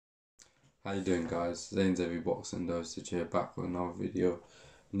How you doing, guys? Zane's Every Boxing Dosage here, back with another video.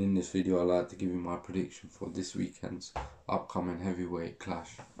 And in this video I'd like to give you my prediction for this weekend's upcoming heavyweight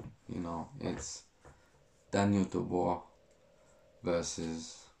clash. It's Daniel Dubois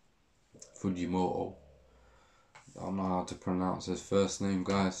versus Fujimoto. I don't know how to pronounce his first name,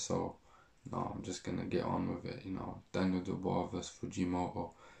 guys, so I'm just gonna get on with it. Daniel Dubois versus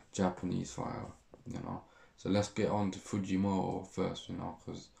Fujimoto, Japanese fighter. So let's get on to Fujimoto first,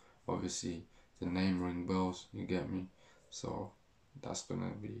 because obviously the name ring bells, you get me? So that's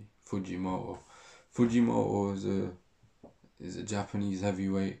gonna be Fujimoto. Fujimoto is a Japanese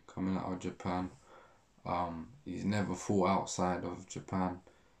heavyweight coming out of Japan. He's never fought outside of Japan.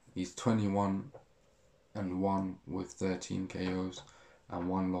 He's 21-1 with 13 KOs and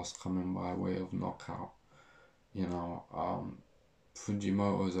one loss coming by way of knockout.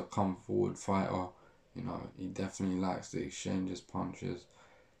 Fujimoto is a come forward fighter. He definitely likes to exchange his punches.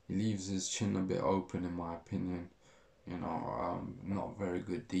 He leaves his chin a bit open, in my opinion. Not very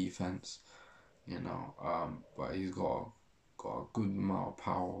good defense. But he's got a good amount of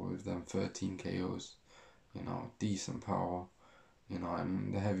power with them 13 KOs. Decent power. And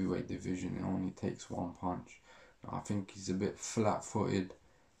in the heavyweight division, it only takes one punch. I think he's a bit flat-footed.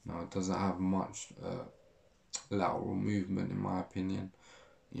 Doesn't have much lateral movement, in my opinion.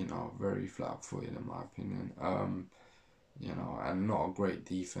 Very flat-footed, in my opinion. And not a great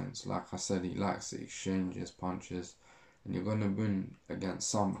defense. Like I said, he likes to exchange his punches, and you're gonna win against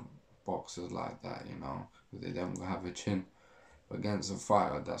some boxers like that, because they don't have a chin. But against a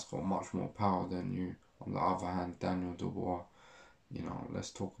fighter that's got much more power than you, on the other hand, Daniel Dubois.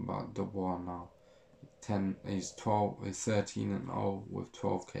 Let's talk about Dubois now. He's 13-0 with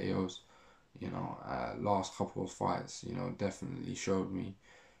 12 KOs. Last couple of fights, definitely showed me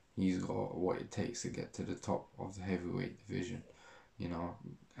he's got what it takes to get to the top of the heavyweight division.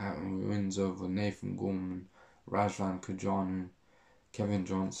 Having wins over Nathan Gorman, Razvan Kajanu, Kevin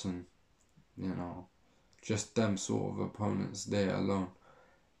Johnson, just them sort of opponents there alone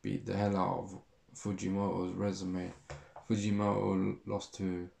beat the hell out of Fujimoto's resume. Fujimoto lost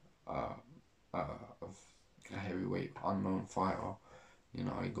to a heavyweight unknown fighter. He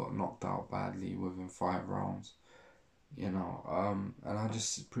got knocked out badly within 5 rounds. And I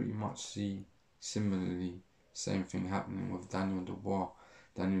just pretty much see similarly same thing happening with Daniel Dubois.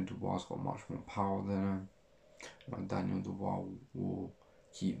 Daniel Dubois got much more power than him. Daniel Dubois will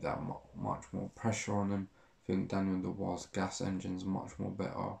keep that much more pressure on him. I think Daniel Dubois' gas engine's much more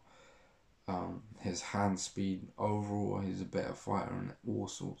better. His hand speed, overall, he's a better fighter in all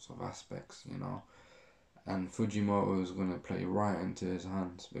sorts of aspects, And Fujimoto is going to play right into his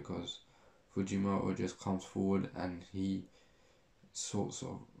hands, because Fujimoto just comes forward and he sort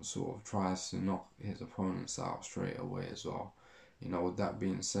of tries to knock his opponents out straight away as well. With that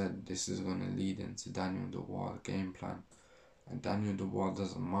being said, this is going to lead into Daniel Dubois' game plan, and Daniel Dubois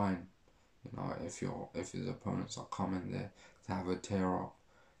doesn't mind, if his opponents are coming there to have a tear up.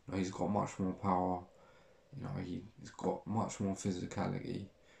 He's got much more power. He's got much more physicality.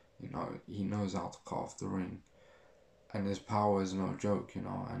 He knows how to cut off the ring, and his power is no joke.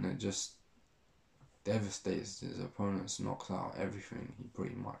 And it just devastates his opponents, knocks out everything he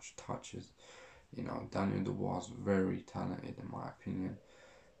pretty much touches. Daniel Dubois is very talented, in my opinion.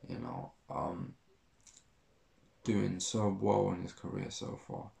 Doing so well in his career so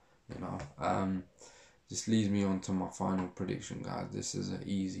far. This leads me on to my final prediction, guys. This is an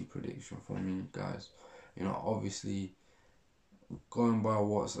easy prediction for me, guys. Obviously, going by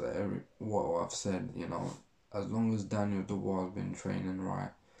what I've said, as long as Daniel Dubois has been training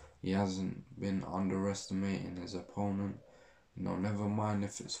right, he hasn't been underestimating his opponent. Never mind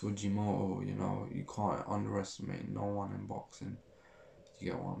if it's Fujimoto, you can't underestimate no one in boxing.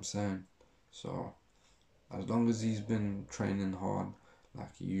 You get what I'm saying? So, as long as he's been training hard,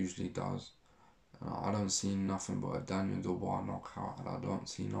 like he usually does, I don't see nothing but a Daniel Dubois knockout, and I don't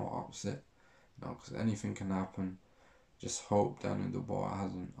see no upset. Because anything can happen. Just hope Daniel Dubois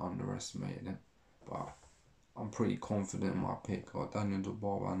hasn't underestimated it. But I'm pretty confident in my pick. Got Daniel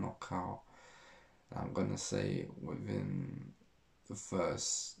Dubois by knockout. And I'm gonna say within the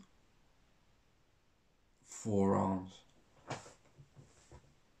first 4 rounds,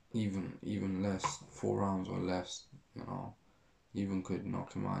 even less, 4 rounds or less. Even could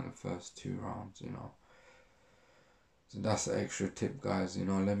knock him out in the first 2 rounds. So that's an extra tip, guys.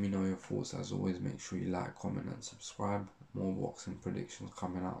 Let me know your thoughts. As always, make sure you like, comment and subscribe. More boxing predictions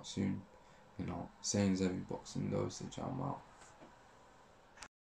coming out soon. Zane's Every Boxing Dosage. I'm out.